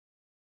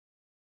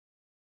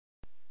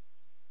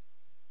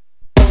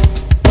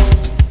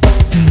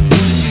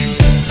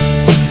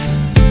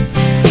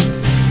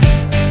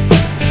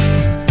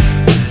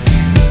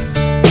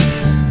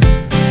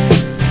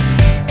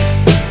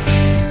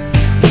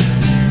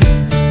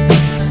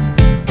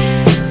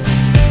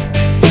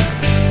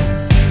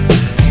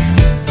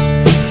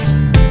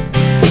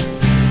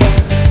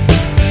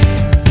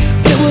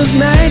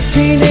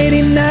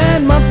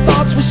1989, my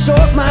thoughts were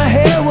short, my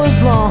hair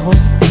was long,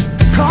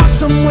 caught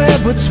somewhere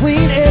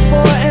between a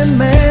boy and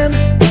man.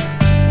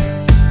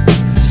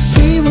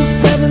 She was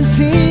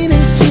 17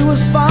 and she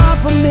was far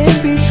from in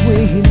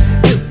between.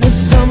 It was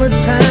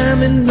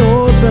summertime in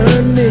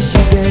northern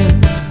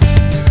Michigan.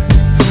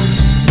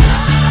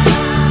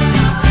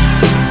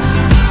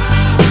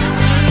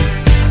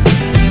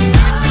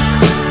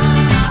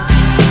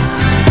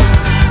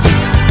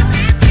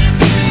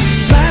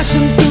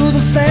 Splashing through the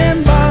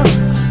sandbar,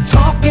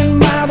 talking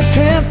by the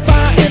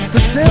campfire. It's the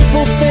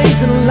simple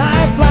things in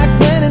life, like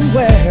when and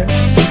where.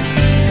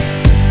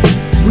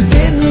 We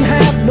didn't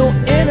have no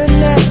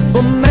internet,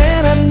 but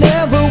man, I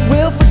never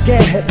will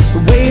forget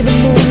the way the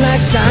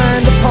moonlight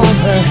shined upon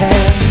her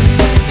hair.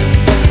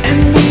 And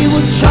we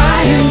were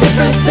trying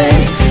different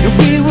things, and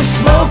we were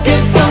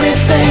smoking funny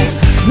things,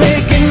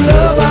 making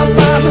love out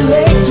by the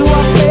lake to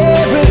our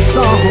favorite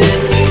song,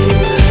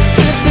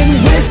 sipping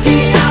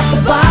whiskey out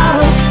the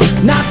bottle,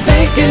 not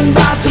thinking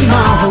about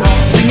tomorrow,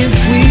 singing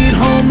Sweet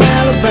Home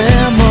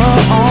Alabama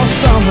all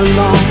summer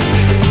long.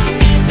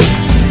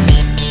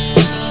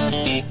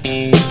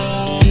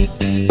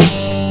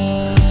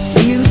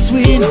 Singing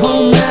Sweet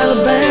Home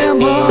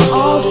Alabama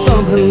all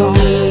summer long.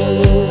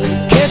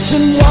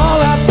 Catching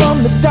walleye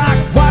from the dock,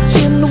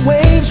 watching the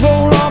waves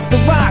roll off the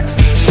rocks.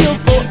 She'll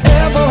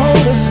forever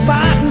hold a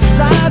spot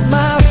inside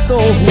my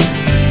soul.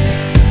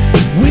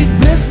 We'd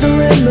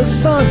blister in the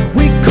sun,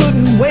 we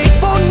couldn't wait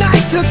for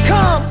night to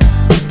come,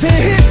 to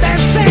hit that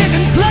sand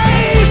and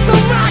play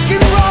some rock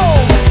and roll.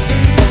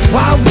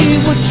 While we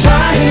were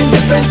trying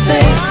different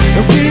things,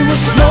 and we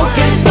were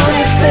smoking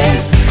funny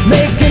things,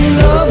 making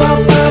love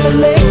out by the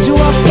lake to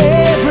our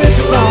favorite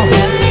song,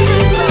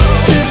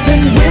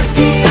 sipping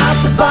whiskey out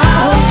the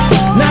bottle,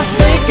 not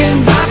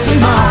thinking about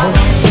tomorrow,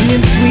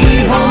 singing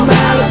Sweet Home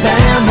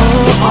Alabama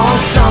all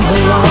summer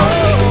long.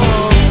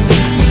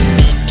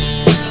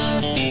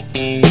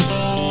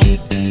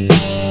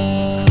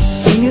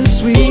 Singing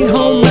Sweet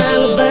Home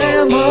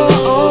Alabama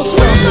all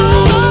summer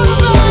long.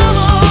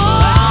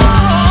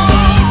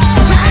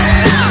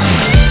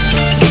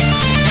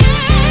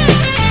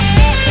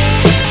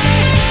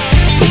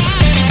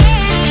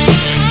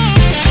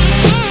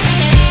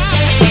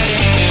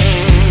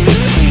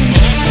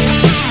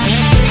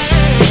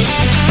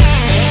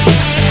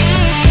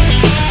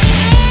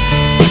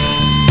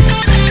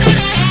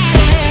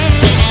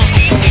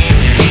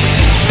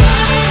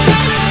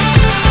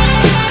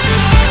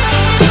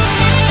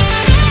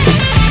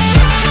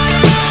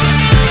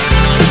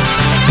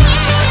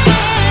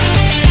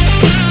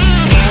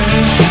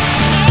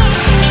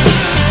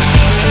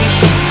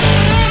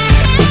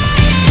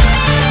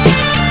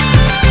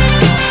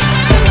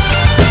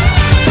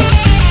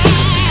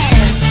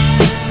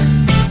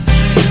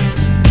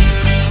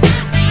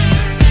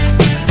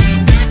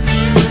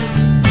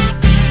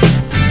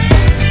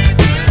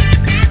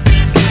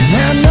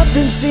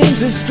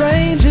 Seems as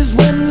strange as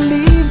when the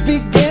leaves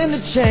began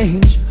to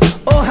change.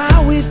 Oh,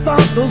 how we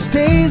thought those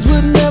days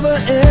would never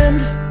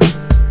end.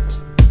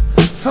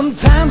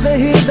 Sometimes I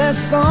hear that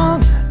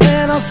song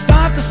and I'll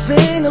start to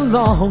sing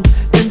along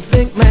and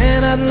think,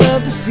 man, I'd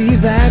love to see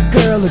that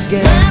girl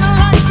again. Man,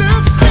 I'd like to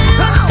see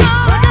that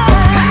girl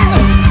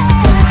again.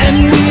 And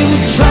we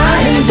were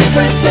trying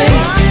different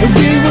things, and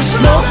we were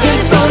smoking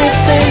funny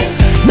things,